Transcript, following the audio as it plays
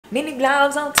Mini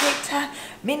vlogs on TikTok.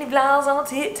 Mini vlogs on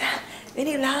TikTok.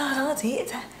 Mini vlogs on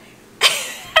TikTok.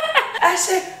 I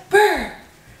said, bruh,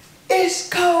 it's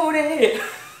cold in here.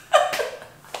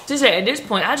 Just at this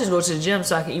point, I just go to the gym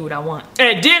so I can eat what I want.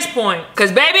 At this point,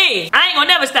 cause baby, I ain't gonna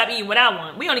never stop eating what I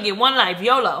want. We only get one life,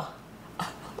 YOLO.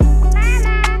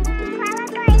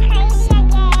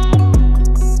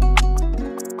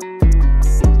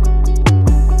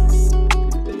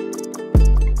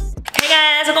 Hey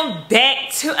guys, welcome back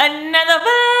to another vlog.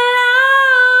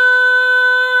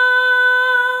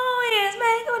 Yes,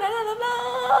 back with another vlog.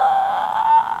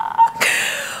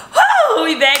 Woo,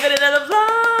 we back with another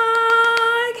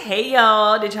vlog. Hey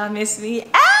y'all, did y'all miss me?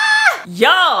 Ah!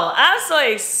 Y'all, I'm so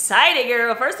excited,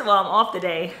 girl. First of all, I'm off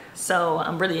today, so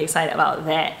I'm really excited about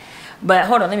that. But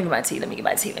hold on, let me get my tea. Let me get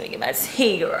my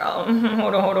tea, girl.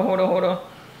 Hold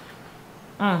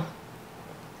on.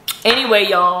 Anyway,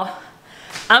 y'all,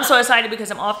 I'm so excited because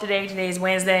I'm off today. Today is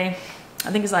Wednesday.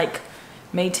 I think it's like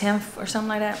May 10th or something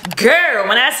like that. Girl,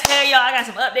 when I tell y'all, I got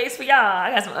some updates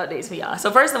for y'all.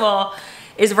 So first of all,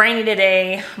 it's rainy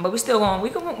today, but we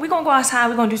gonna go outside.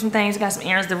 We're gonna do some things. We got some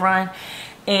errands to run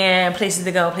and places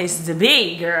to go, places to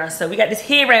be, girl. So we got this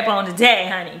hair wrap on today,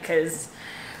 honey, because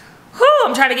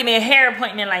I'm trying to get me a hair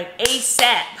appointment like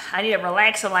ASAP. I need a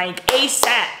relaxer like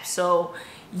ASAP. So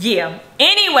yeah.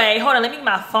 Anyway, hold on, let me get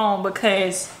my phone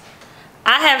because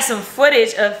I have some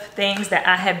footage of things that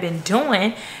I have been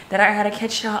doing that I gotta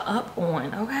catch y'all up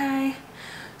on, okay?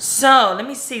 So let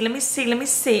me see.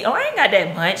 Oh, I ain't got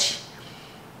that much.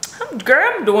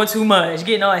 Girl, I'm doing too much,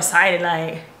 getting all excited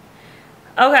like.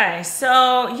 Okay, so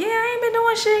yeah, I ain't been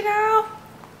doing shit, girl.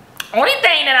 Only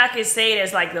thing that I can say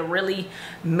that's like the really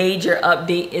major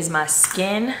update is my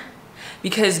skin.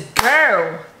 Because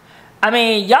girl, I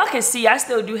mean, y'all can see I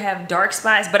still do have dark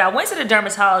spots, but I went to the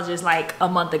dermatologist like a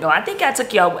month ago. I think I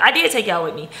did take y'all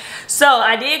with me. So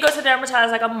I did go to the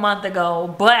dermatologist like a month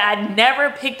ago, but I never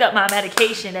picked up my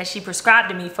medication that she prescribed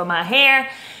to me for my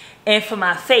hair and for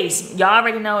my face. Y'all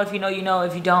already know. If you know, you know.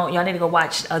 If you don't, y'all need to go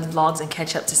watch other vlogs and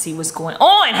catch up to see what's going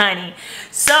on, honey.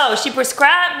 So she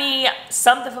prescribed me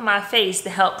something for my face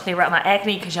to help clear out my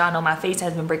acne because y'all know my face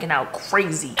has been breaking out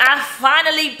crazy. I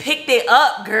finally picked it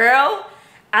up, girl.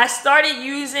 I started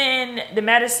using the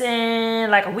medicine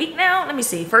like a week now. Let me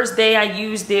see. First day I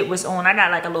used it was on, I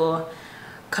got like a little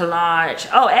collage.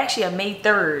 Oh, actually on May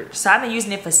 3rd. So I've been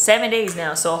using it for 7 days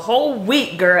now. So a whole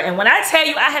week, girl. And when I tell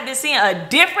you I have been seeing a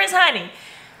difference, honey,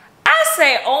 I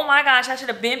say, oh my gosh, I should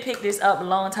have been picked this up a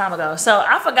long time ago. So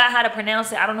I forgot how to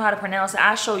pronounce it. I don't know how to pronounce it.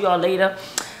 I'll show y'all later.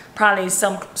 Probably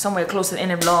somewhere close to the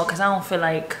end of the vlog because I don't feel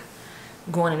like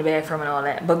going in the bathroom and all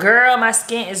that. But girl, my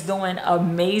skin is doing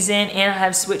amazing and I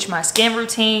have switched my skin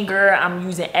routine, girl. I'm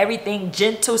using everything,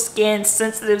 gentle skin,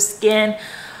 sensitive skin,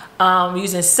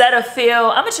 using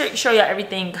Cetaphil. I'm gonna show y'all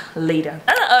everything later.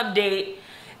 Another update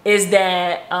is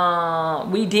that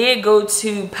we did go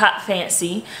to Pop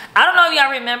Fancy. I don't know if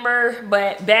y'all remember,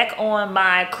 but back on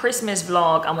my Christmas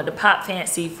vlog, I went to Pop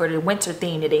Fancy for the winter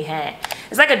theme that they had.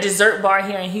 It's like a dessert bar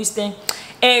here in Houston.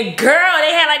 And girl,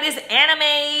 they had like this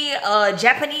anime,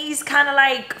 Japanese kind of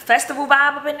like festival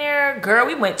vibe up in there. Girl,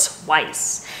 we went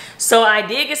twice. So I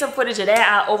did get some footage of that.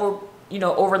 I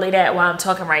overlay that while I'm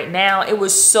talking right now. It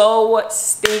was so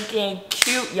stinking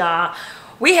cute, y'all.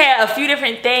 We had a few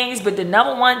different things, but the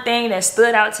number one thing that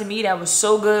stood out to me that was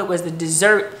so good was the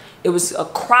dessert. It was a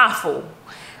croffle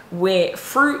with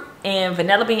fruit and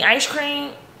vanilla bean ice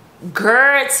cream.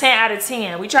 Girl, 10 out of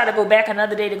 10. We tried to go back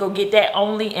another day to go get that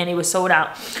only, and it was sold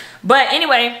out. But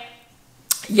anyway,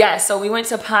 yeah, so we went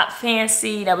to Pop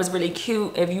Fancy. That was really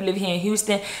cute. If you live here in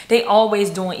Houston, they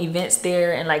always doing events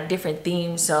there and like different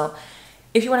themes. So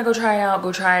if you want to go try it out,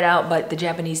 go try it out. But the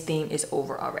Japanese theme is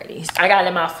over already. I gotta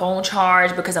let my phone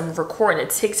charge because I'm recording a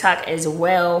TikTok as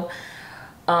well.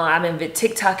 I've been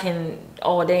TikToking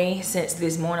all day since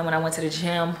this morning when I went to the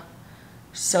gym.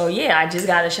 So yeah, I just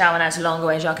got a shower not too long ago.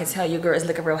 As y'all can tell, your girl is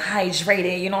looking real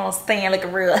hydrated. You know what I'm saying?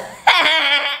 Looking real.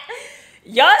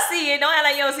 Y'all see it. Don't act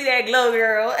like you don't see that glow,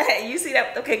 girl. You see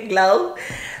that? Okay, glow.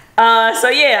 So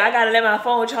yeah, I gotta let my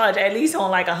phone charge at least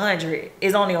on like 100.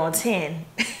 It's only on 10.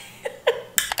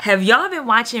 Have y'all been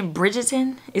watching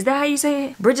Bridgerton? Is that how you say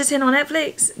it? Bridgerton on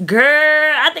Netflix?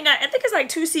 Girl, I think it's like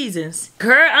 2 seasons.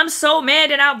 Girl, I'm so mad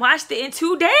that I watched it in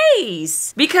 2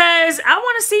 days because I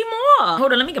want to see more.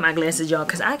 Hold on, let me get my glasses, y'all,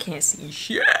 because I can't see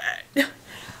shit.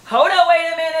 Hold on,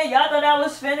 wait a minute. Y'all thought I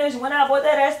was finished when I bought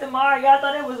that Aston Martin. Y'all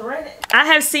thought it was rented. I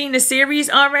have seen the series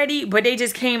already, but they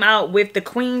just came out with the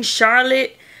Queen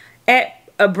Charlotte at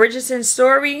a Bridgerton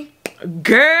story.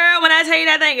 Girl, when I tell you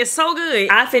that thing is so good.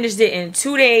 I finished it in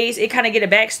 2 days. It kind of get a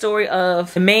backstory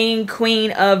of the main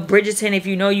queen of Bridgerton. If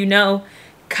you know, you know.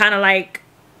 kind of like,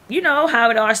 you know, how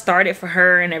it all started for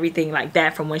her and everything like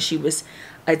that from when she was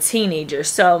a teenager.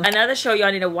 So another show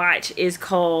y'all need to watch is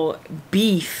called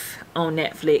Beef on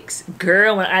Netflix.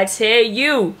 Girl, when I tell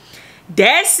you,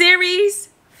 that series,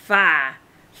 fire,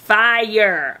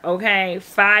 okay,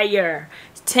 fire.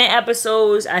 10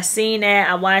 episodes. I seen that.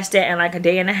 I watched that in like a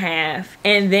day and a half.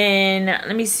 And then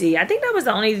let me see, I think that was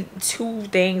the only 2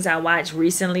 things I watched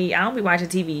recently. I don't be watching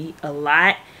TV a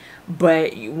lot,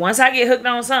 but once I get hooked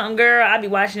on something, girl, I'll be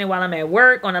watching it while I'm at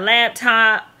work on a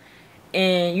laptop,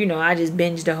 and you know, I just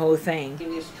binge the whole thing.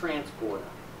 In this transporter.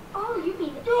 Oh, you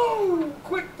mean Go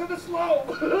quick to the slope.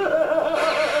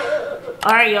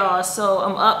 All right, y'all, so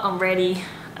I'm up, I'm ready,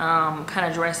 kind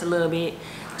of dressed a little bit,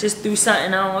 just threw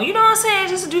something on, you know what I'm saying,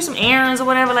 just to do some errands or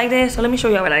whatever like that. So let me show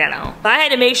y'all what I got on. I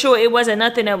had to make sure it wasn't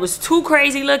nothing that was too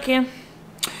crazy looking,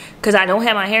 because I don't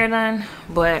have my hair done.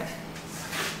 But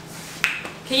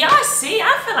can y'all see?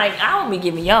 I feel like I won't be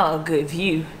giving y'all a good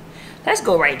view. Let's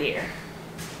go right there.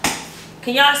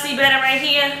 Can y'all see better right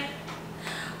here?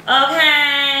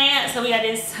 Okay, so we got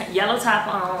this yellow top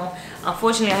on.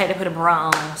 Unfortunately, I had to put a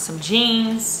bra on, some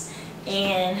jeans,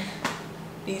 and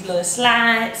these little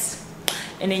slides.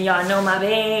 And then y'all know my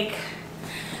bag,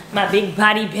 my big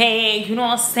body bag, you know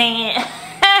what I'm saying?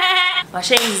 My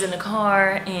shades is in the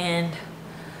car, and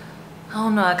I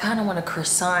don't know, I kind of want a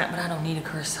croissant, but I don't need a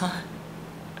croissant.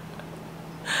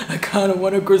 I kind of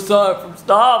want a croissant from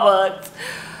Starbucks.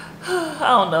 I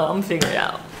don't know, I'm gonna figure it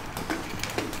out.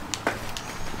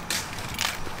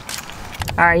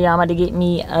 All right, y'all, I'm about to get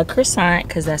me a croissant,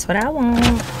 because that's what I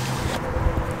want.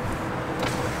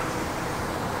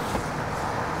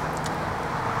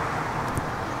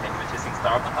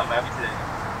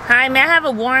 Hi, may I have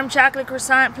a warm chocolate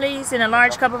croissant, please, and a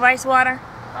large cup of ice water?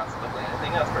 Absolutely.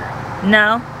 Anything else for you?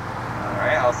 No. All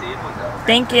right, I'll see you in the window.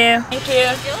 Thank you. Thank you.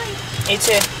 You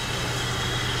too.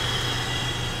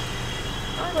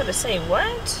 I was about to say, what?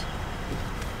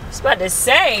 I was about to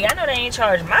say, I know they ain't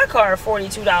charged my car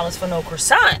 $42 for no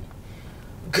croissant.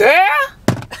 Girl!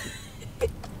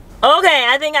 Okay,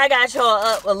 I think I got y'all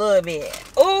up a little bit.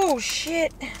 Oh,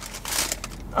 shit.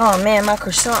 Oh, man, my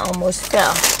croissant almost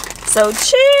fell. So,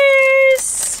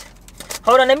 cheers.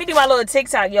 Hold on, let me do my little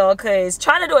TikTok, y'all, because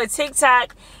trying to do a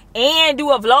TikTok and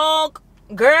do a vlog,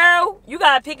 girl, you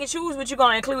got to pick and choose what you're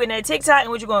going to include in that TikTok and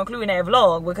what you're going to include in that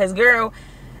vlog. Because, girl,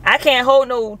 I can't hold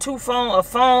no a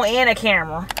phone and a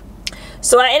camera.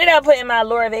 So, I ended up putting my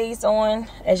Laura vase on,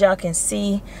 as y'all can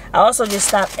see. I also just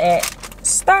stopped at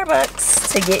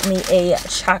Starbucks to get me a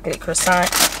chocolate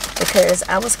croissant because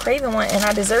I was craving one and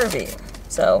I deserve it.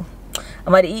 So, I'm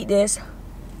about to eat this.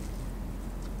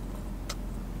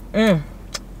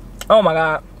 Oh my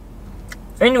god.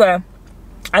 Anyway,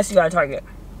 I see y'all at Target.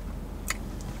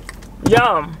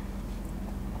 Yum.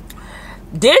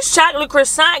 This chocolate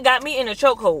croissant got me in a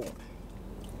chokehold.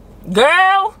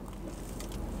 Girl.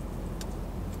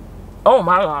 Oh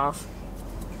my god.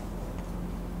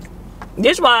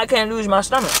 This is why I can't lose my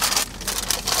stomach.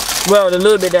 Well, the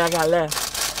little bit that I got left.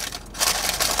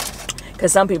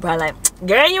 Because some people are like,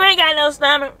 girl, you ain't got no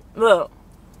stomach. Look.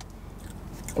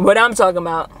 What I'm talking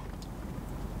about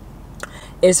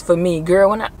is for me, girl.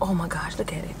 When oh my gosh,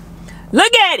 look at it.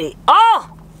 Look at it.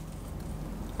 Oh.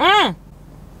 Why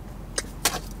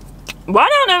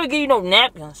don't they ever give you no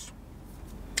napkins?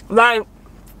 Like,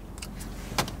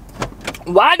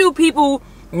 why do people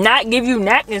not give you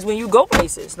napkins when you go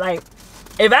places? Like,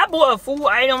 if I bought a food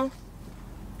item,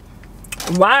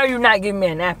 why are you not giving me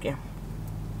a napkin?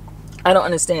 I don't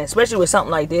understand, especially with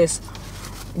something like this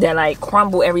that like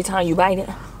crumble every time you bite it.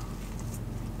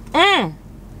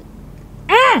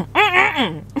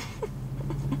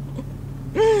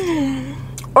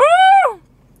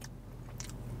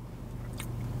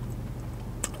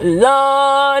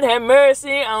 Lord have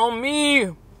mercy on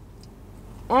me.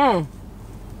 I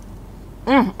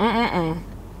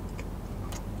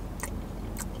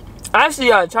see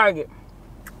y'all at Target.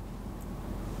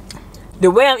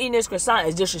 The way I'm eating this croissant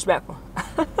is disrespectful.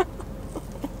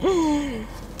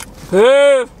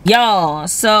 Y'all,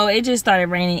 so it just started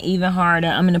raining even harder.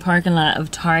 I'm in the parking lot of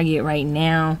Target right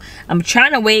now. I'm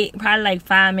trying to wait probably like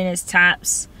 5 minutes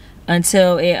tops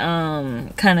until it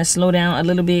kind of slow down a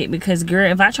little bit, because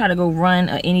girl, if I try to go run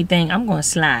or anything, I'm gonna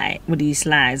slide with these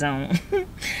slides on.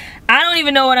 I don't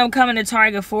even know what I'm coming to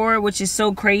Target for, which is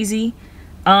so crazy.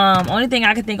 Only thing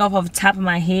I can think of off the top of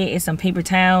my head is some paper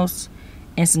towels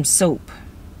and some soap,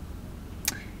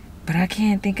 but I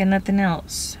can't think of nothing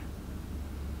else.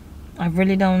 I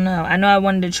really don't know. I know I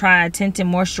wanted to try a tinted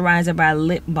moisturizer by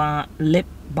Lip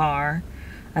Bar.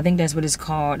 I think that's what it's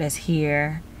called. That's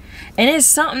here. And it's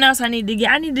something else I need to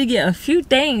get. I need to get a few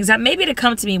things. Maybe it'll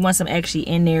come to me once I'm actually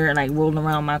in there, like rolling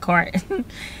around my cart.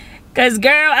 Because,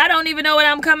 girl, I don't even know what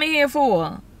I'm coming here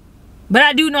for. But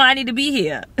I do know I need to be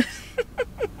here.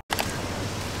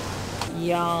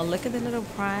 Y'all, look at the little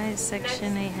prize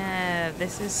section they have.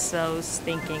 This is so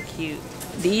stinking cute.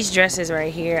 These dresses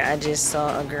right here, I just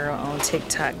saw a girl on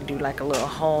TikTok do like a little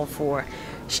haul for.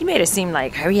 She made it seem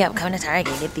like, hurry up, come to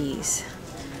Target, get these.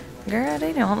 Girl,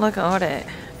 they don't look all that.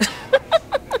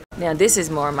 Now, this is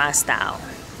more my style,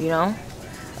 you know?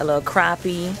 A little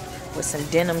croppy with some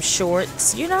denim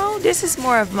shorts. You know, this is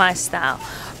more of my style.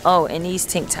 Oh, and these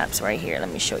tank tops right here. Let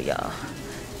me show y'all.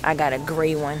 I got a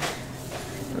gray one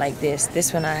like this.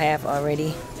 This one I have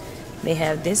already. They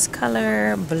have this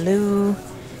color, blue,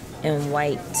 and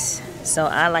white. So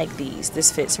I like these.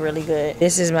 This fits really good.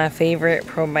 This is my favorite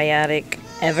probiotic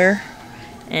ever.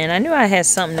 And I knew I had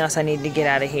something else I needed to get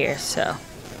out of here. So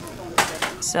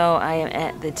I am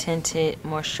at the tinted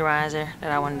moisturizer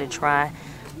that I wanted to try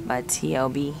by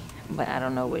TLB. But I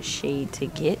don't know what shade to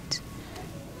get.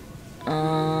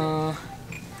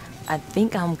 I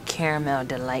think I'm Caramel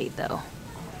Delight though.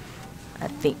 I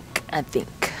think.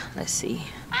 Let's see.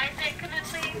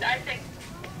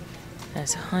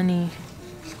 That's honey.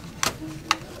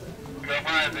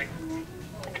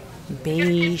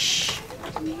 Beige.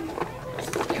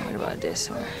 What about this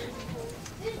one?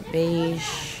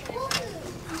 Beige.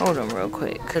 Hold on real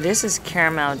quick, cause this is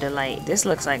Caramel Delight. This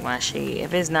looks like my shade.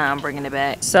 If it's not, I'm bringing it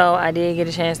back. So I did get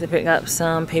a chance to pick up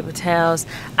some paper towels.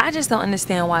 I just don't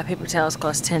understand why paper towels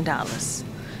cost $10,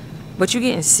 but you're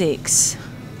getting 6,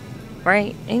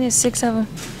 right? Ain't it 6 of them?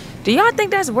 Do y'all think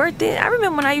that's worth it? I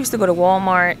remember when I used to go to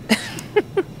Walmart,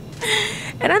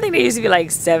 and I think they used to be like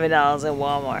 $7 at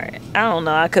Walmart. I don't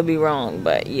know. I could be wrong,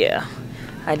 but yeah,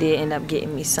 I did end up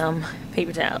getting me some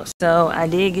paper towels. So I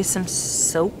did get some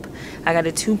soap. I got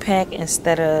a 2-pack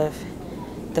instead of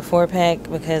the 4-pack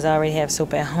because I already have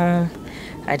soap at home.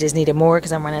 I just needed more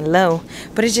because I'm running low.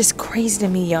 But it's just crazy to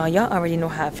me, y'all. Y'all already know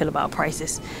how I feel about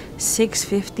prices.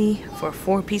 $6.50 for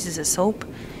 4 pieces of soap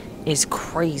is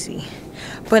crazy.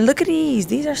 But look at these.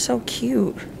 These are so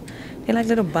cute. They're like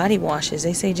little body washes.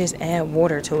 They say just add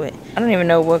water to it. I don't even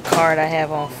know what card I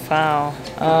have on file.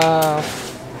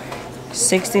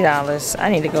 $60. I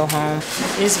need to go home.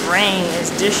 This rain is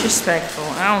disrespectful.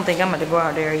 I don't think I'm gonna go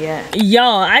out there yet.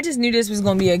 Y'all, I just knew this was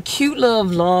gonna be a cute little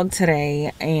vlog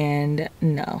today, and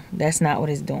no, that's not what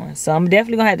it's doing. So I'm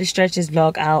definitely gonna have to stretch this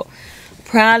vlog out.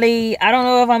 Probably, I don't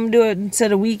know if I'm gonna do it until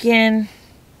the weekend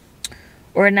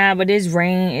or not, but this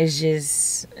rain is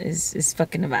just, it's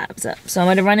fucking the vibes up. So I'm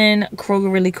gonna run in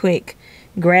Kroger really quick,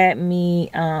 grab me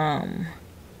a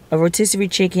rotisserie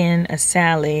chicken, a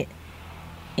salad,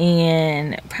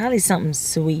 and probably something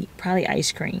sweet, probably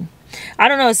ice cream. I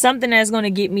don't know, something that's going to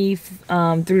get me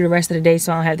through the rest of the day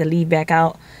so I don't have to leave back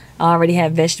out. I already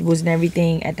have vegetables and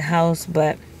everything at the house,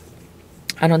 but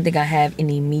I don't think I have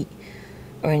any meat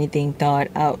or anything thawed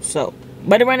out. So,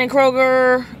 but running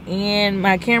Kroger, and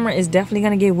my camera is definitely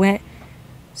going to get wet.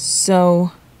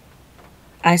 So,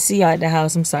 I see y'all at the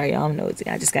house. I'm sorry, y'all, I'm nosy.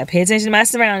 I just got to pay attention to my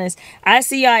surroundings. I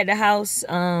see y'all at the house.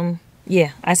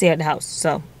 Yeah, I see y'all at the house.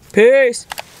 So, peace.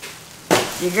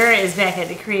 Your girl is back at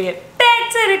the crib.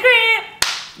 Back to the crib.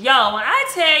 Y'all, when I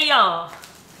tell y'all,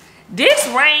 this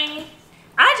rain,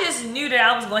 I just knew that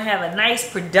I was going to have a nice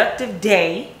productive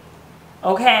day.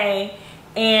 Okay?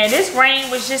 And this rain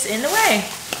was just in the way.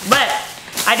 But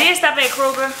I did stop at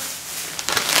Kroger.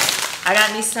 I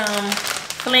got me some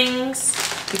flings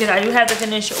because I do have to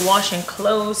finish washing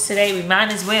clothes today. We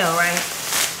might as well, right?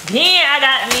 Then I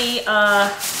got me,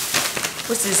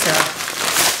 what's this stuff?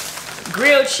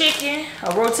 Grilled chicken,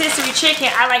 a rotisserie chicken.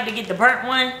 I like to get the burnt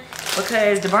one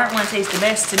because the burnt one tastes the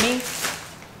best to me.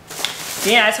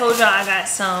 Then I told y'all I got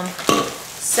some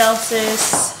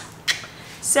Celsius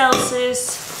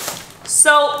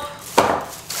soap.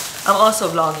 I'm also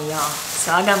vlogging, y'all.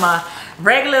 So I got my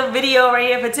regular video right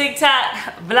here for TikTok,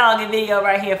 vlogging video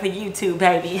right here for YouTube,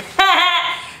 baby.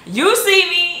 You see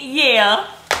me, yeah.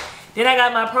 Then I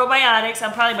got my probiotics.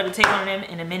 I'm probably about to take one of them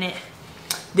in a minute.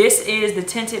 This is the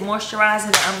tinted moisturizer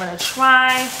that I'm gonna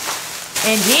try.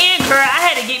 And then, girl, I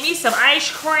had to get me some ice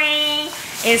cream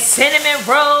and cinnamon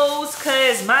rolls,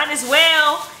 cause might as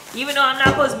well, even though I'm not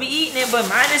supposed to be eating it, but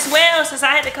might as well, since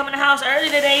I had to come in the house early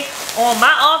today on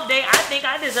my off day, I think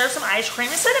I deserve some ice cream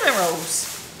and cinnamon rolls.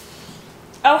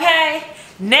 Okay,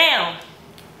 now,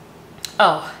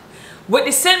 oh, with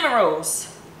the cinnamon rolls,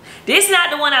 this is not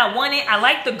the one I wanted. I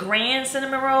like the grand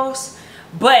cinnamon rolls.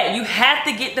 But you have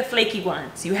to get the flaky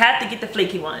ones. You have to get the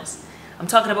flaky ones. I'm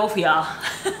talking to both of y'all.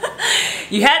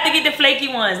 You have to get the flaky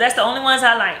ones. That's the only ones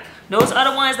I like. Those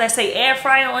other ones that say air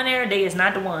fryer on there, they is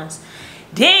not the ones.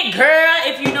 Then, girl,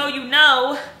 if you know, you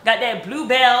know. Got that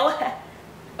Bluebell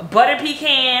butter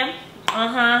pecan.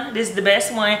 This is the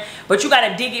best one. But you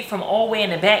gotta dig it from all the way in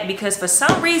the back because for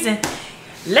some reason,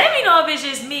 let me know if it's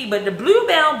just me, but the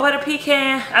Bluebell butter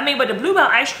pecan, but the Bluebell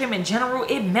ice cream in general,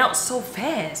 it melts so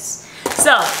fast.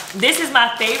 So, this is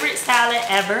my favorite salad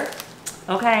ever.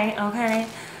 Okay.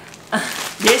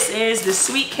 This is the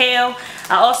sweet kale.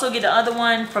 I also get the other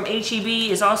one from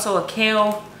HEB. It's also a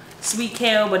kale, sweet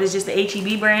kale, but it's just the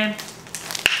HEB brand.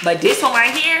 But this one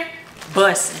right here,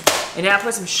 bussin'. And then I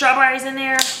put some strawberries in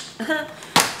there.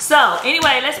 So,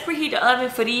 anyway, let's preheat the oven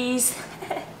for these.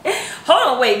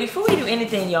 Hold on, wait, before we do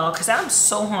anything, y'all, because I'm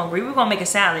so hungry. We're going to make a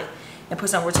salad and put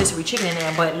some rotisserie chicken in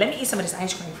there. But let me eat some of this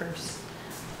ice cream first.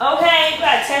 Okay, you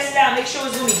got to test it out. Make sure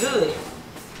it's going to be good.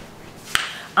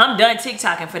 I'm done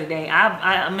TikToking for the day.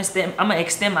 I'm going to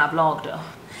extend my vlog, though.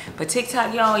 But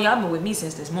TikTok, y'all been with me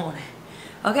since this morning.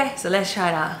 Okay, so let's try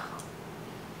it out.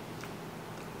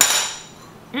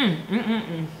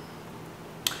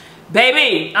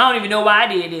 Baby, I don't even know why I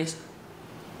did this.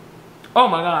 Oh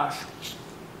my gosh.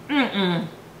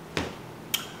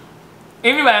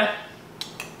 Anyway.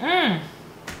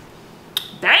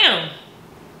 Damn.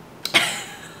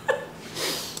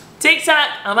 TikTok,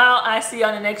 I'm out. I see you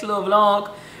on the next little vlog.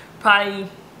 Probably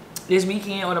this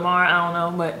weekend or tomorrow. I don't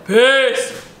know. But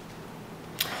peace.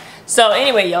 So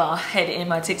anyway, y'all, I had to end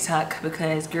my TikTok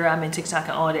because, girl, I've been TikToking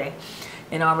all day.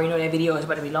 And I already know that video is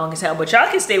about to be long as hell. But y'all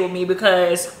can stay with me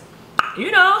because,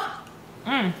 you know.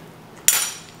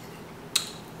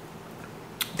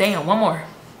 Damn, one more.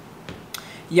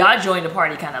 Y'all joined the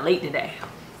party kind of late today.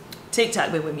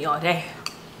 TikTok been with me all day.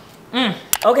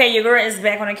 Okay, your girl is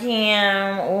back on the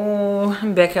cam. Oh, let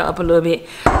me back up a little bit.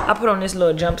 I put on this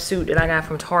little jumpsuit that I got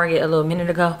from Target a little minute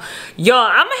ago. Y'all,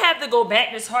 I'm gonna have to go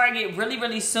back to Target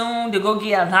really soon to go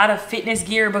get a lot of fitness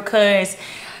gear because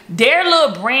their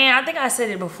little brand, I think I said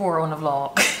it before on the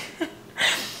vlog.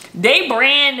 They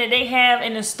brand that they have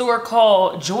in the store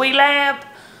called Joy Lab,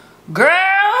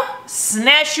 girl,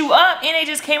 snatch you up. And they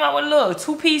just came out with a little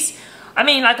two-piece,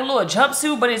 like a little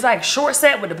jumpsuit, but it's like short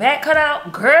set with the back cut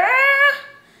out. Girl,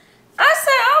 I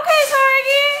said, okay,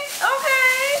 Target,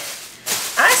 okay.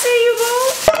 I see you,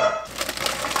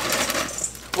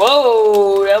 boo.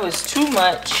 Whoa, that was too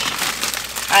much.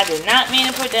 I did not mean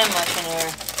to put that much in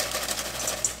there.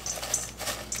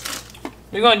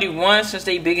 We're gonna do one since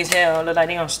they big as hell. Look like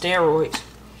they on steroids.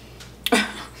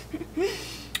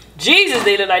 Jesus,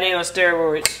 they look like they on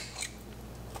steroids.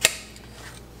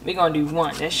 We're gonna do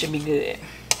one. That should be good.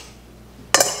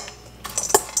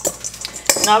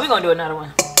 No, we're gonna do another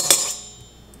one.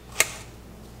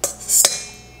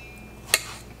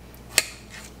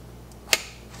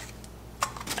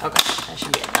 Okay, that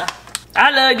should be enough.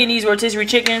 I love getting these rotisserie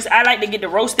chickens. I like to get the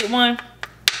roasted one.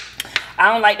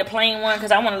 I don't like the plain one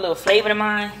because I want a little flavor to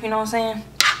mine. You know what I'm saying?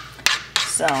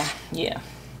 So, yeah.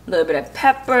 A little bit of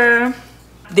pepper.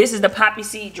 This is the poppy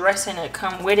seed dressing that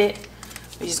come with it.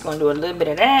 We're just going to do a little bit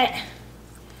of that.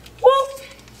 Whoop.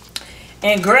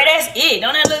 And girl, that's it.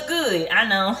 Don't that look good? I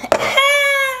know.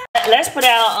 Let's put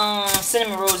our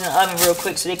cinnamon rolls in the oven real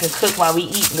quick so they can cook while we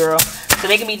eat, girl. So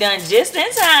they can be done just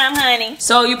in time, honey.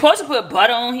 So you're supposed to put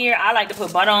butter on here. I like to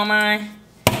put butter on mine.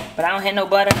 But I don't have no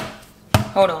butter.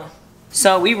 Hold on.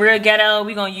 So we real ghetto.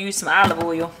 We're going to use some olive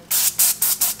oil.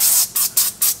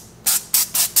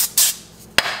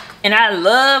 And I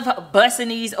love busting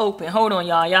these open. Hold on,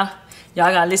 y'all. Y'all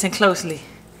got to listen closely.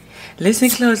 Listen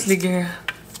closely, girl.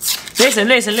 Listen.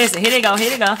 Here they go.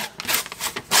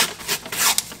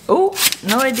 Oh,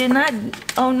 no, it did not.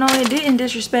 Oh, no, it didn't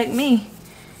disrespect me.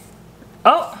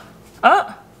 Oh,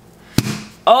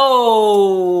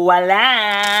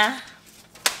 voila.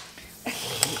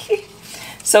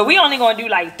 So we only gonna do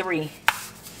like 3.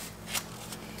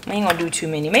 We ain't gonna do too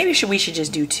many. Maybe we should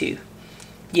just do 2.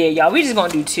 Yeah, y'all, we just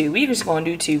gonna do 2. We just gonna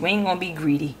do 2. We ain't gonna be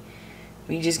greedy.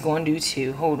 We just gonna do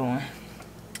 2. Hold on.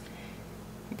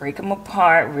 Break them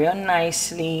apart real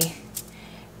nicely.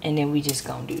 And then we just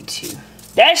gonna do 2.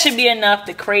 That should be enough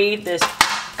to crave this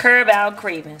curb out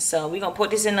craving. So we gonna put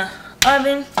this in the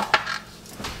oven.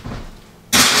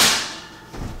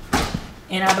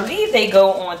 And I believe they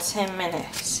go on 10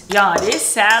 minutes. Y'all, this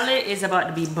salad is about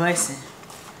to be bussin'.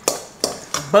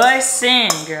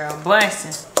 Bussin', girl,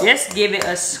 bussin'. Just give it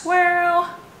a swirl.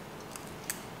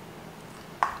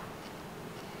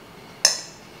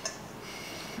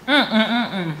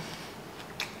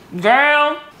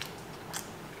 Girl.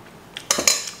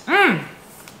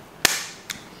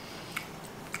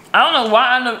 I don't know why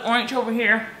I look orange over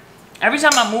here. Every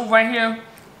time I move right here,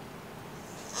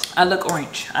 I look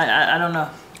orange. I don't know.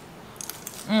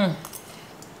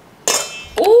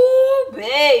 Ooh,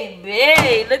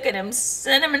 baby. Look at them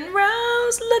cinnamon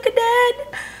rolls. Look at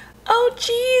that. Oh,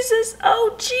 Jesus.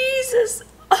 Oh, Jesus.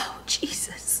 Oh,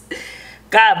 Jesus.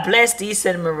 God bless these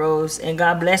cinnamon rolls. And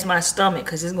God bless my stomach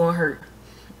because it's going to hurt.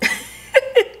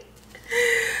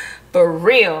 For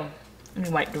real. Let me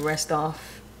wipe the rest off.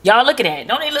 Y'all look at that.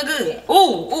 Don't they look good? Ooh,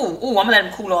 ooh, ooh. I'm going to let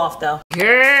them cool off, though.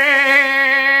 Girl,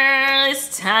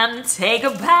 it's time to take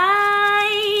a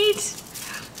bite.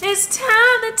 It's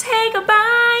time to take a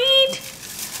bite.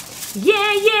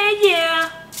 Yeah, yeah, yeah.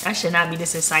 I should not be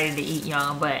this excited to eat,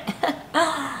 y'all, but...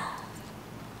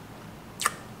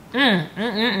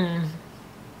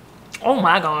 Oh,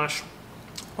 my gosh.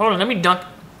 Hold on, let me dunk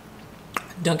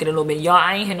it a little bit. Y'all,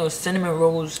 I ain't had no cinnamon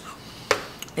rolls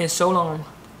in so long.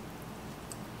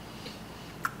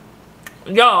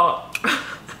 Y'all,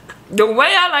 the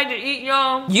way I like to eat,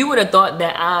 y'all, you would have thought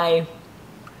that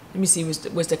let me see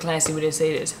what's the classy way to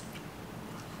say this.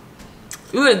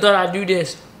 You would have thought I'd do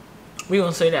this. We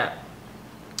gonna say that.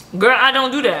 Girl, I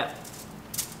don't do that.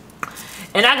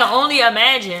 And I can only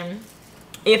imagine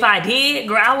if I did,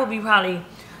 girl, I would be probably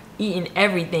eating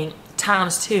everything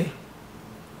 ×2.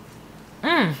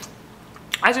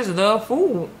 I just love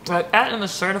food. Like, I am a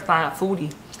certified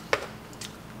foodie.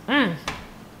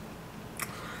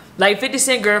 Like 50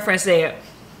 Cent girlfriend said,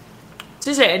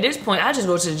 she said, at this point, I just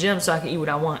go to the gym so I can eat what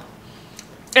I want.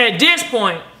 At this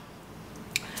point.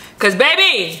 Because,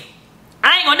 baby,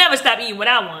 I ain't going to never stop eating what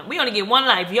I want. We only get one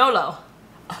life, YOLO.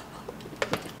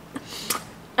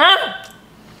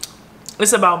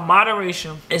 It's about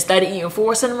moderation. Instead of eating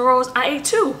 4 cinnamon rolls, I ate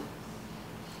 2.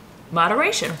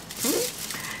 Moderation.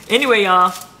 Anyway,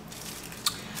 y'all,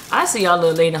 I'll see y'all a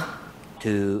little later.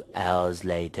 2 hours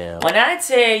later. When I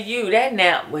tell you that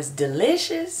nap was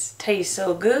delicious, tastes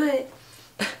so good.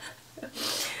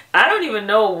 I don't even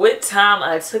know what time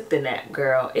I took the nap,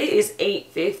 girl. It is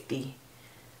 8:50.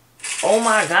 Oh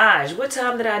my gosh, what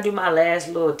time did I do my last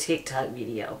little TikTok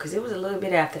video? Because it was a little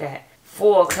bit after that.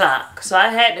 4 o'clock. So I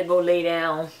had to go lay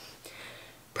down.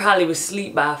 Probably was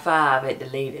asleep by 5 at the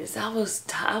latest. I was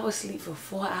asleep for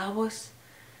 4 hours.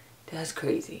 That's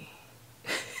crazy.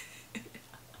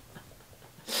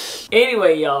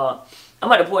 Anyway, y'all, I'm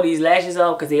about to pull these lashes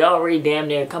off because they already damn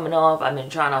near coming off. I've been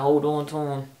trying to hold on to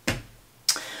them. I'm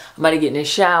about to get in the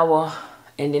shower,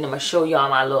 and then I'm going to show y'all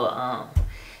my little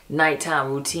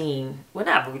nighttime routine. Well,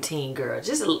 not routine, girl.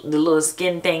 Just the little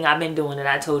skin thing I've been doing that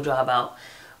I told y'all about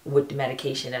with the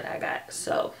medication that I got.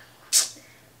 So,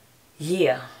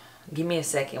 yeah. Give me a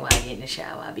second while I get in the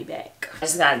shower. I'll be back. I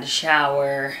just got in the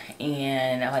shower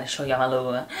and I'm about to show y'all my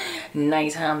little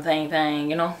nighttime thing,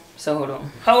 you know? So hold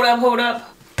on. Hold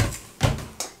up.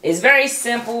 It's very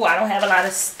simple. I don't have a lot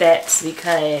of steps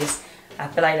because I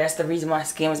feel like that's the reason my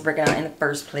skin was breaking out in the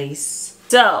first place.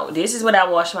 So this is what I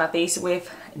wash my face with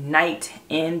night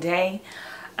and day.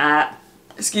 I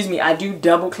do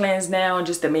double cleanse now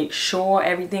just to make sure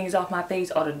everything's off my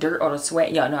face, all the dirt, all the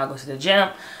sweat. Y'all know I go to the gym.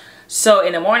 So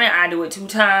in the morning I do it 2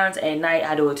 times, at night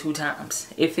I do it 2 times.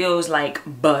 It feels like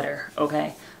butter,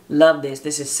 okay? Love this.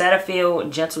 This is Cetaphil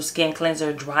Gentle Skin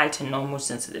Cleanser, dry to normal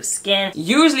sensitive skin.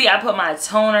 Usually I put my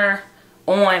toner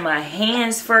on my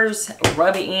hands first,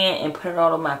 rub it in and put it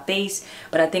all on my face,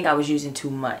 but I think I was using too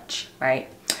much, right?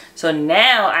 So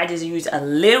now I just use a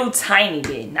little tiny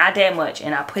bit, not that much,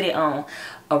 and I put it on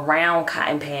a round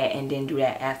cotton pad and then do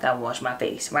that after I wash my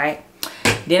face, right?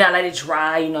 Then I let it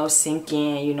dry, you know, sink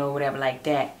in, you know, whatever like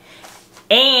that.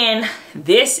 And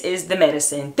this is the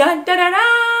medicine. Dun, dun, dun,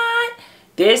 dun.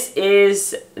 This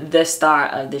is the star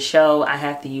of the show. I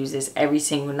have to use this every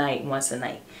single night, once a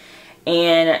night.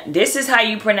 And this is how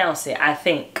you pronounce it, I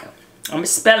think. I'm going to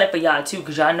spell it for y'all too,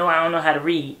 because y'all know I don't know how to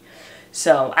read.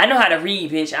 So, I know how to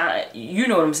read, bitch. You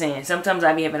know what I'm saying. Sometimes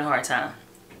I be having a hard time.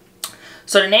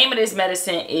 So, the name of this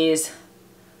medicine is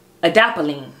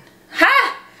adapalene.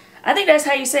 Ha! I think that's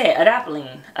how you say it,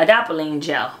 adapalene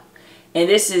gel. And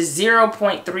this is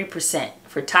 0.3%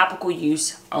 for topical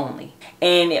use only.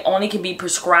 And it only can be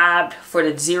prescribed for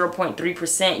the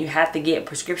 0.3%. You have to get a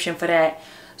prescription for that.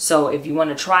 So if you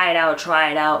want to try it out, try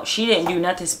it out. She didn't do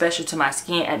nothing special to my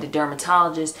skin at the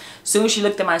dermatologist. Soon as she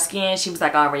looked at my skin, she was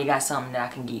like, I already got something that I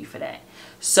can give you for that.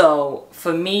 So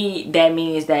for me, that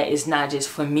means that it's not just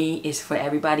for me, it's for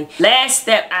everybody. Last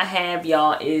step I have,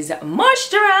 y'all, is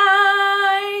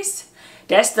moisturize.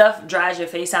 That stuff dries your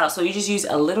face out, so you just use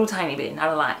a little tiny bit, not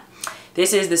a lot.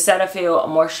 This is the Cetaphil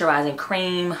Moisturizing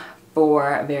Cream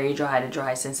for very dry to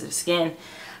dry sensitive skin.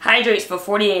 Hydrates for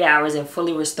 48 hours and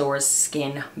fully restores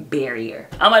skin barrier.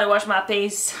 I'm about to wash my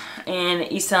face and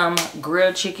eat some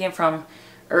grilled chicken from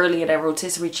earlier, that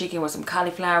rotisserie chicken with some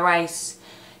cauliflower rice.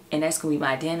 And that's gonna be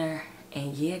my dinner.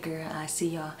 And yeah, girl, I see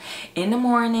y'all in the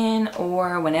morning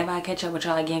or whenever I catch up with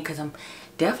y'all again, because I'm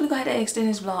definitely going to have to extend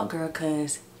this vlog, girl,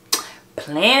 because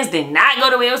plans did not go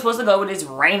the way it was supposed to go with this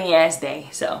rainy ass day.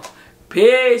 So,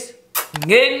 peace.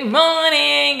 Good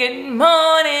morning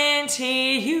to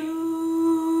you.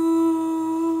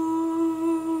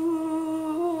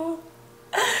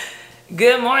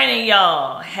 Good morning,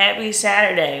 y'all. Happy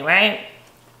Saturday, right?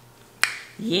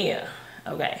 Yeah,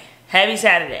 okay. Happy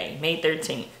Saturday, May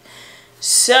 13th.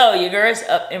 So, your girl's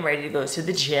up and ready to go to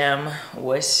the gym.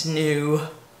 What's new?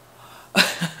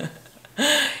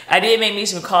 I did make me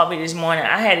some coffee this morning.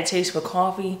 I had a taste for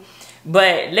coffee.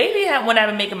 But lately, when I've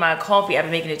been making my coffee, I've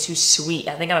been making it too sweet.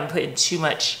 I think I've been putting too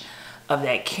much of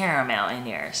that caramel in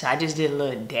there. So, I just did a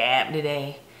little dab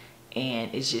today.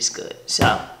 And it's just good.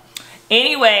 So,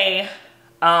 anyway,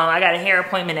 I got a hair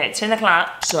appointment at 10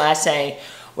 o'clock. So, I say,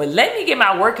 well, let me get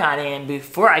my workout in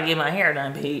before I get my hair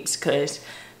done, peeps. Because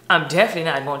I'm definitely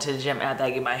not going to the gym after I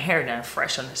get my hair done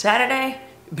fresh on a Saturday.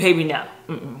 Baby, no.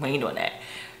 We ain't doing that.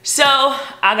 So,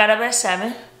 I got up at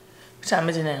 7. What time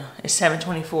is it now? It's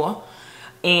 7:24.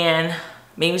 And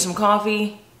made me some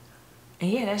coffee.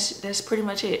 And yeah, that's pretty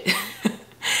much it.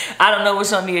 I don't know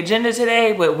what's on the agenda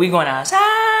today, but we going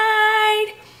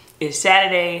outside. It's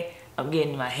Saturday. I'm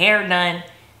getting my hair done.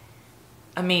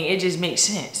 I mean, it just makes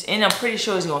sense. And I'm pretty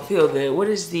sure it's going to feel good. What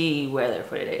is the weather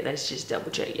for today? Let's just double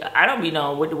check, y'all. I don't be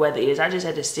knowing what the weather is. I just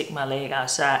had to stick my leg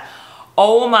outside.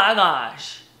 Oh, my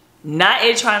gosh. Not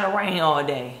it trying to rain all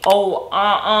day. Oh,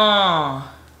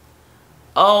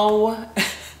 Oh.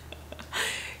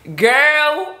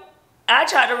 Girl, I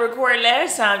tried to record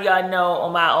last time, y'all know,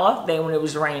 on my off day when it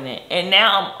was raining. And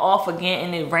now I'm off again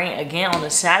and it rained again on a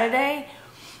Saturday.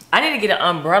 I need to get an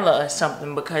umbrella or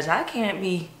something because I can't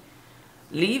be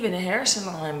leaving the hair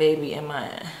salon, baby, in my...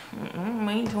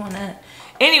 we ain't doing that.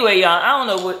 Anyway, y'all, I don't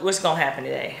know what's going to happen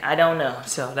today. I don't know.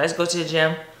 So, let's go to the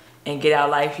gym and get our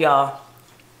life, y'all.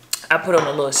 I put on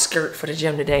a little skirt for the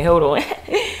gym today. Hold on.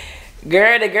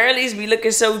 Girl, the girlies be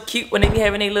looking so cute when they be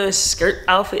having their little skirt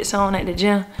outfits on at the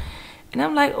gym. And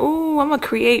I'm like, ooh, I'm going to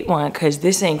create one because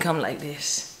this ain't come like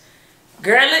this.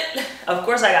 Girl, look. Of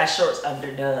course, I got shorts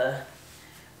under, duh.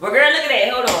 But girl, look at that.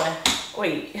 Hold on.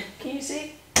 Wait, can you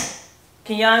see?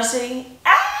 Can y'all see?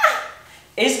 Ah!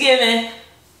 It's giving.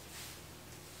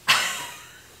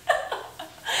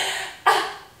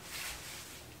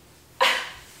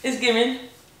 It's giving.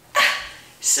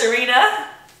 Serena.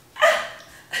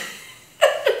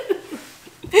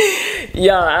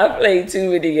 Y'all, I play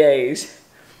too many games.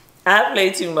 I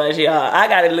play too much, y'all. I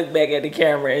gotta look back at the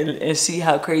camera and see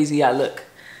how crazy I look.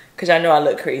 Because I know I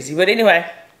look crazy. But anyway,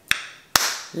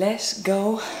 let's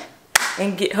go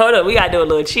and get... Hold on, we gotta do a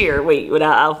little cheer. Wait, with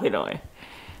our outfit on.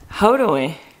 Hold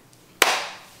on.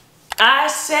 I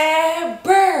said,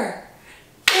 brr,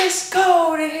 it's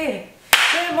cold in here.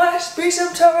 There must be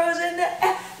some toros in the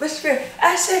atmosphere.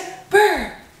 I said,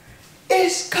 brr,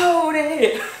 it's cold in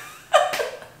here.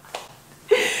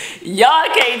 Y'all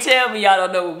can't tell me y'all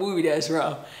don't know what movie that's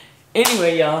from.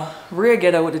 Anyway, y'all, real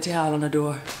ghetto with the towel on the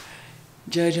door.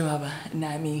 Judge your mother,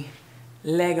 not me.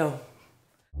 Lego.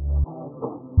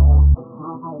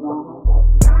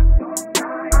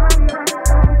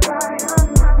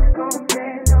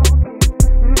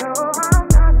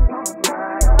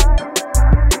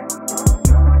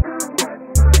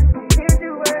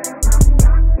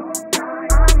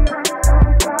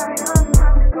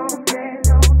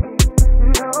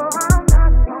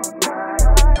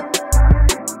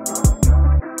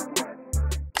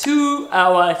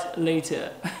 Hours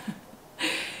later.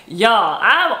 Y'all,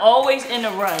 I'm always in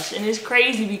a rush and it's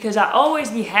crazy because I always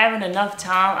be having enough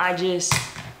time. I just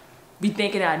be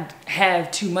thinking I have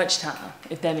too much time,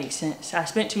 if that makes sense. I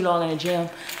spent too long in the gym.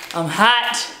 I'm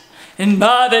hot and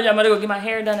bothered. I'm gonna go get my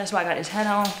hair done. That's why I got this hat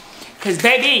on. Cause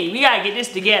baby, we gotta get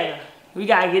this together. We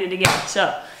gotta get it together.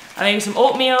 So I made some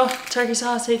oatmeal, turkey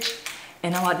sausage,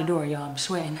 and I'm out the door, y'all. I'm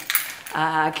sweating.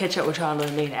 I'll catch up with y'all a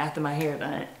little later after my hair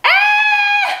done.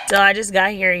 So I just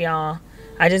got here, y'all.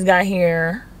 I just got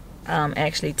here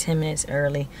actually 10 minutes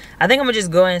early. I think I'm gonna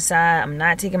just go inside. I'm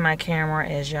not taking my camera,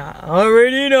 as y'all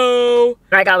already know.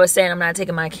 Like I was saying, I'm not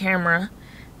taking my camera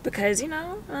because, you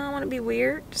know, I don't want to be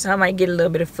weird. So I might get a little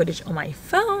bit of footage on my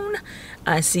phone.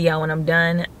 I see y'all when I'm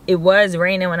done. It was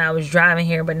raining when I was driving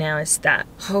here, but now it stopped.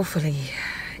 Hopefully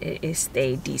it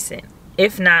stayed decent.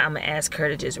 If not, I'm gonna ask her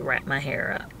to just wrap my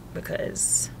hair up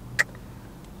because,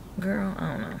 girl,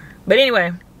 I don't know. But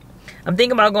anyway, I'm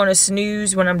thinking about going to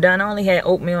snooze when I'm done. I only had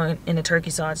oatmeal and the turkey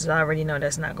sauce. So I already know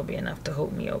that's not going to be enough to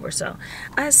hold me over. So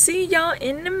I see y'all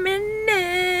in a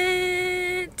minute.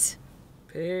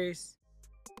 Peace.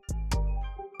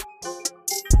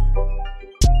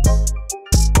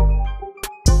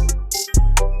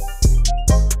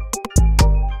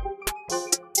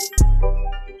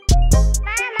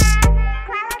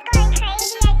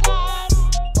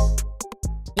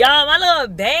 Y'all, my little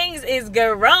bangs is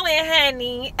growing,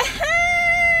 honey.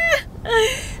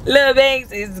 Little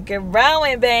bangs is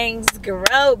growing. Bangs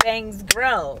grow. Bangs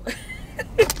grow.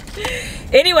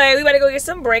 Anyway, we better go get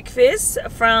some breakfast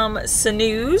from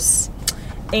Snooze.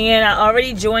 And I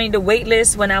already joined the wait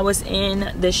list when I was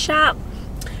in the shop.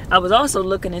 I was also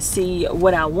looking to see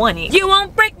what I wanted. You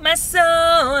won't break my soul,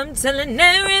 I'm telling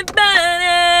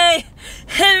everybody.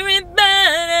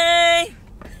 Everybody.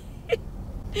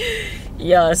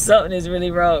 Y'all, something is really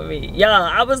wrong with me. Y'all,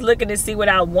 I was looking to see what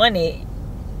I wanted.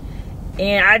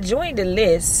 And I joined the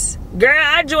list. Girl,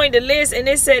 I joined the list and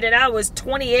it said that I was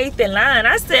 28th in line.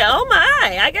 I said, oh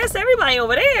my, I guess everybody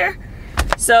over there.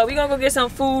 So we're gonna go get some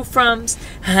food from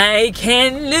I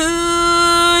Can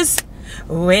Lose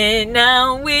When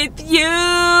I'm With You.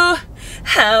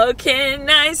 How can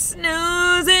I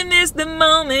snooze and miss the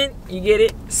moment? You get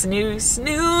it? Snooze,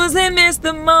 snooze and miss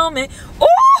the moment. Ooh!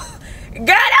 Girl,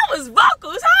 that was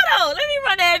vocals. Hold on. Let me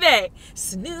run that back.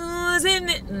 Snooze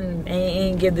and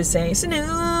ain't give the same.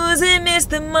 Snooze and miss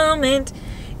the moment.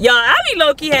 Y'all, I be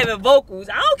low-key having vocals.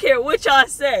 I don't care what y'all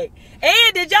say.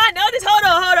 And did y'all notice?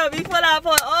 Hold on. Before I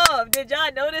point off, did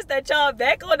y'all notice that y'all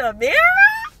back on the mirror?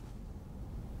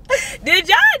 Did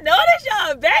y'all notice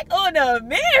y'all back on the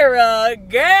mirror?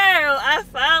 Girl, I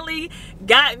finally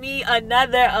got me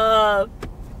another,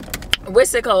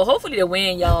 what's it called? Hopefully the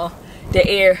wind, y'all. The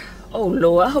air. Oh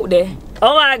Lord, I hope that.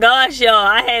 Oh my gosh, y'all,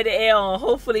 I had the air on.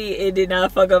 Hopefully it did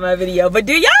not fuck up my video. But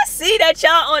do y'all see that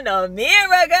y'all on the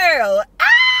mirror, girl? Ah!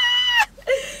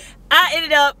 I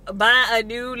ended up buying a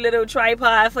new little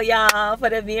tripod for y'all for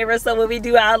the mirror. So when we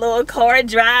do our little car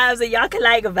drives and y'all can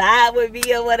like vibe with me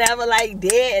or whatever like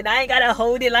that. And I ain't gotta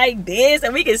hold it like this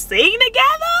and we can sing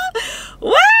together.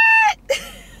 What?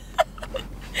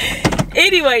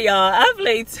 Anyway, y'all, I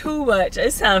played too much.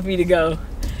 It's time for me to go.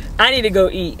 I need to go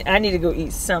eat. I need to go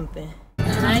eat something.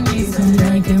 I need some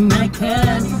drink in my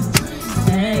cup.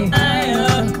 Hey,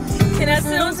 can I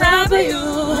sit on top of you?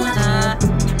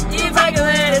 If I go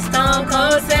ahead and stone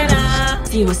cold center.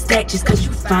 See you a stack just cause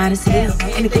you fine as hell.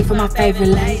 Anything for my favorite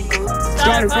lady.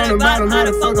 Started from the bottom, how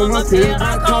the fuck I'm up here?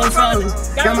 I cold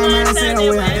frozen. Got my mind set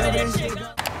on where.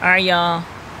 Alright, y'all.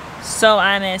 So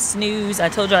I'm at Snooze. I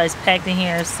told y'all it's packed in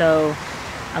here, so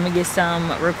I'm gonna get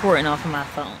some recording off of my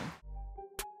phone.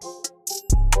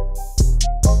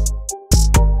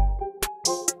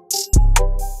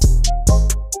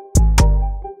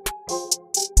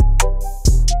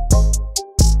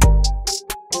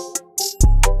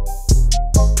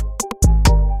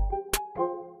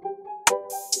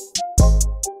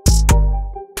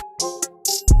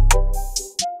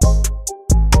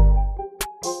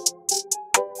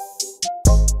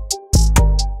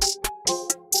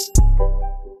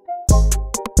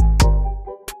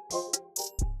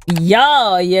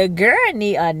 Y'all, your girl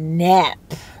need a nap.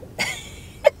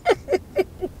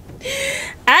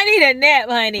 I need a nap,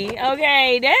 honey.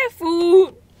 Okay, that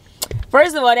food.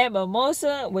 First of all, that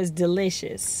mimosa was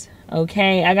delicious.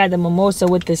 Okay, I got the mimosa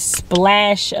with the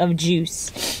splash of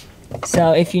juice.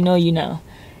 So if you know, you know.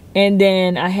 And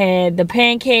then I had the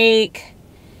pancake,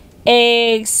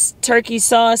 eggs, turkey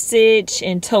sausage,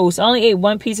 and toast. I only ate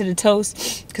one piece of the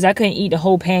toast because I couldn't eat the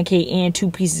whole pancake and 2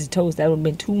 pieces of toast. That would have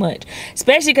been too much.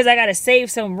 Especially because I got to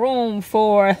save some room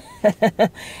for... I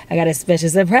got a special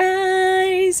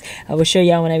surprise. I will show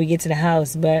y'all when we get to the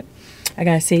house. But I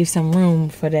got to save some room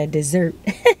for that dessert.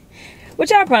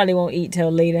 Which I probably won't eat till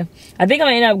later. I think I'm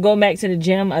going to end up going back to the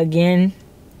gym again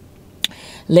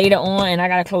later on. And I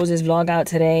got to close this vlog out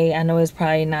today. I know it's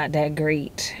probably not that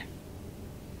great.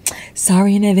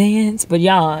 Sorry in advance, but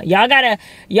y'all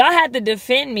have to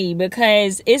defend me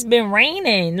because it's been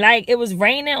raining. Like, it was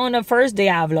raining on the first day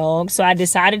I vlogged, so I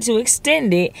decided to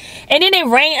extend it, and then it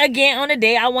rained again on the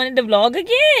day I wanted to vlog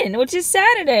again, which is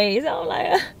Saturday. So I'm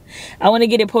like, I want to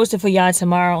get it posted for y'all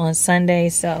tomorrow on Sunday.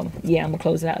 So yeah, I'm gonna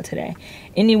close it out today.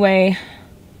 Anyway,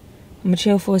 I'm gonna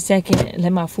chill for a second,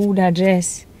 let my food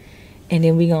digest, and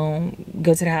then we gonna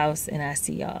go to the house and I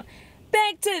see y'all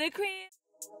back to the crib.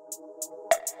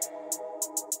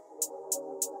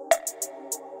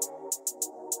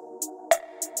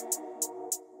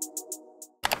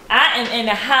 I am in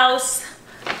the house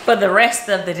for the rest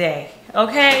of the day,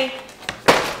 okay?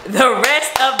 The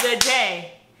rest of the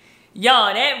day.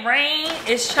 Y'all, that rain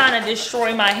is trying to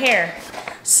destroy my hair.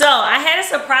 So, I had a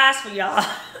surprise for y'all.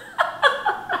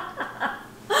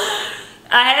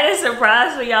 I had a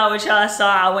surprise for y'all, which y'all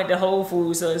saw. I went to Whole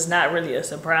Foods, so it's not really a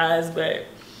surprise, but...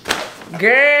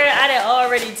 Girl, I done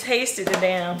already tasted the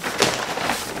damn...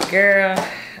 Girl,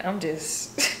 I'm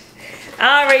just...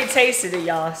 I already tasted it,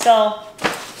 y'all. So...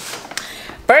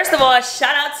 First of all,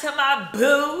 shout out to my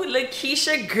boo,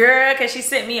 KEYSHIA girl, because she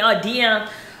sent me a DM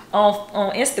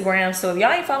on Instagram. So if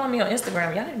y'all ain't following me on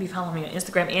Instagram, y'all need to be following me on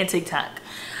Instagram and TikTok.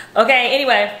 Okay,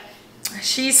 anyway,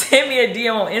 she sent me a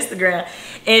DM on Instagram,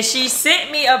 and she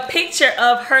sent me a picture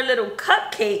of her little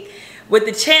cupcake with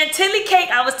the chantilly cake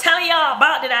I was telling y'all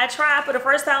about that I tried for the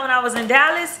first time when I was in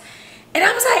Dallas. And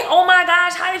I was like, oh my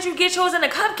gosh, how did you get yours in a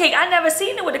cupcake? I never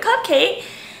seen it with a cupcake.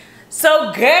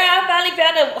 So girl, I finally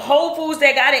found a Whole Foods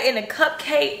that got it in a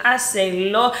cupcake. I say,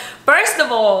 Lord. First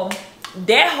of all,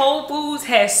 that Whole Foods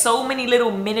has so many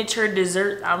little miniature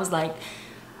desserts. I was like,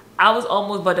 I was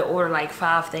almost about to order like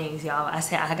 5 things, y'all. I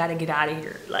said, I gotta get out of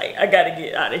here. Like, I gotta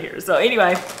get out of here. So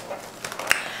anyway,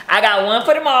 I got one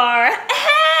for tomorrow.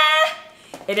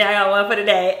 And then I got one for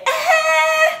today.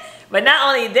 But not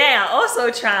only that, I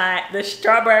also tried the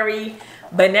strawberry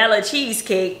vanilla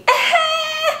cheesecake.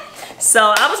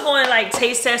 So I was going to like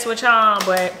taste test with y'all,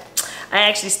 but I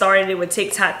actually started it with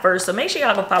TikTok first. So make sure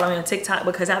y'all go follow me on TikTok,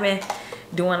 because I've been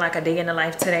doing like a day in the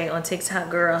life today on TikTok,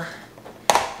 girl.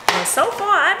 And so far,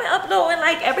 I've been uploading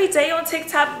like every day on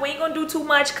TikTok. We ain't gonna do too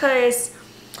much, cause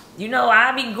you know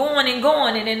I be going,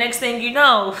 and the next thing you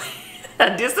know,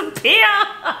 I disappear.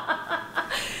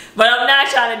 But I'm not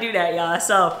trying to do that, y'all.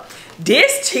 So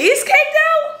this cheesecake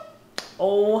though,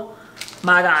 oh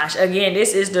my gosh. Again,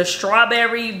 this is the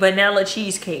strawberry vanilla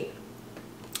cheesecake.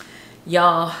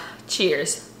 Y'all,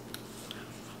 cheers.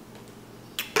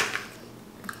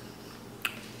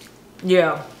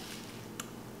 Yeah.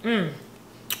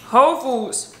 Whole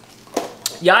Foods,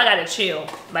 y'all gotta chill.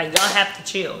 Like, y'all have to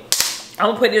chill. I'm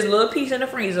gonna put this little piece in the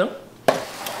freezer.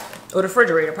 Or the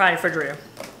refrigerator, probably the refrigerator.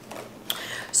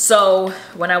 So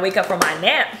when I wake up from my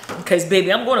nap, because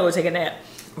baby, I'm gonna go take a nap.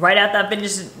 Right after I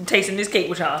finish tasting this cake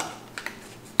with y'all,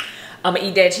 I'm gonna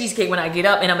eat that cheesecake when I get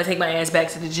up, and I'm gonna take my ass back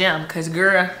to the gym. Cause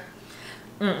girl,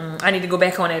 I need to go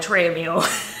back on that treadmill.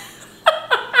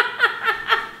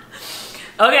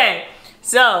 Okay,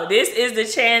 so this is the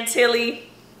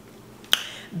chantilly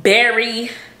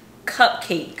berry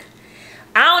cupcake.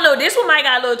 I don't know, this one might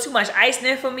got a little too much ice in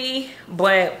it for me,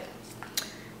 but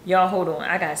y'all hold on,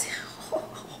 I got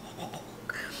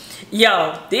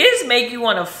yo, this make you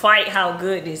want to fight how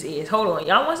good this is. Hold on,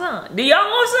 y'all want some? Do y'all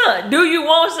want some? Do you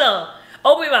want some?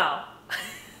 Open your mouth.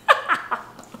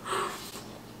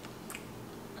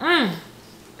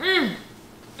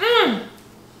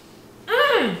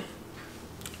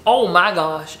 Oh my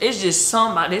gosh, it's just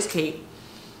something about this cake.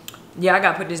 Yeah, I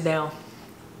gotta put this down.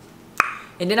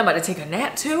 And then I'm about to take a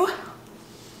nap too.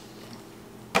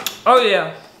 Oh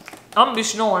yeah, I'm gonna be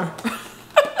snoring.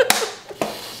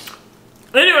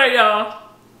 Anyway, y'all,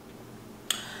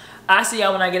 I'll see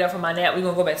y'all when I get up from my nap. We're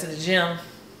gonna go back to the gym,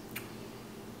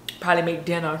 probably make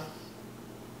dinner,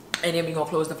 and then we're gonna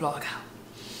close the vlog out.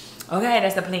 Okay,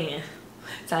 that's the plan.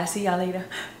 So I'll see y'all later.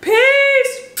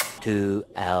 Peace. 2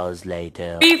 hours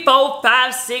later. 3, 4,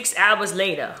 5, 6 hours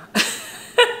later.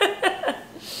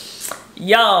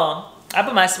 Y'all, I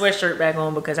put my sweatshirt back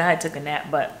on because I had took a nap.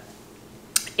 But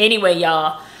anyway,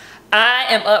 y'all, I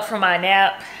am up from my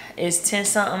nap. It's 10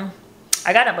 something.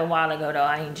 I got up a while ago though.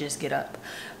 I ain't just get up.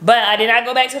 But I did not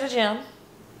go back to the gym.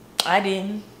 I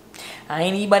didn't. I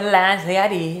ain't even lie and say I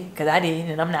did. Because I didn't,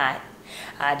 and I'm not.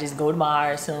 I just go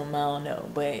tomorrow or something. I don't know.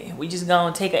 But we just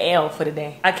gonna take a L for the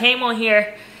day. I came on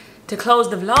here to close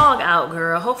the vlog out,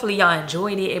 girl. Hopefully y'all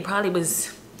enjoyed it. It probably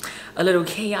was a little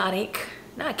chaotic.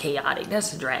 Not chaotic,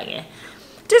 that's a dragon.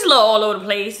 Just a little all over the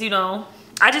place, you know.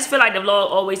 I just feel like the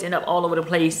vlog always end up all over the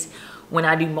place when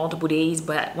I do multiple days,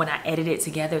 but when I edit it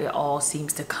together, it all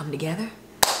seems to come together.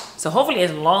 So hopefully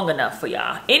it's long enough for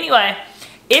y'all. Anyway,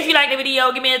 if you like the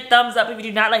video, give me a thumbs up. If you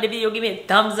do not like the video, give me a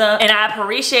thumbs up. And I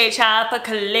appreciate y'all for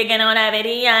clicking on that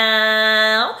video.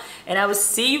 And I will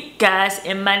see you guys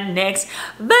in my next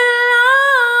vlog.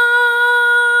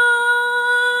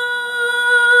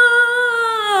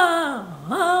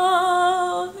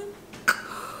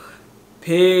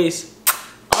 Peace.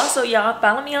 Also, y'all,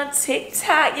 follow me on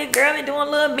TikTok. Your girl been doing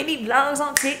little mini vlogs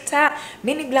on TikTok.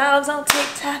 Mini vlogs on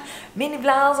TikTok. Mini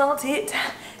vlogs on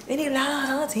TikTok. Mini vlogs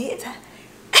on TikTok.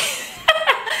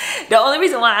 The only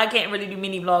reason why I can't really do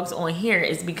mini vlogs on here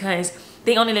is because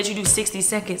they only let you do 60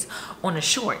 seconds on a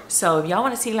short. So if y'all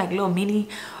want to see like little mini,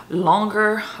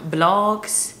 longer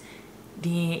vlogs,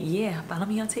 then yeah, follow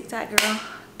me on TikTok, girl.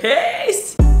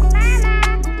 Peace.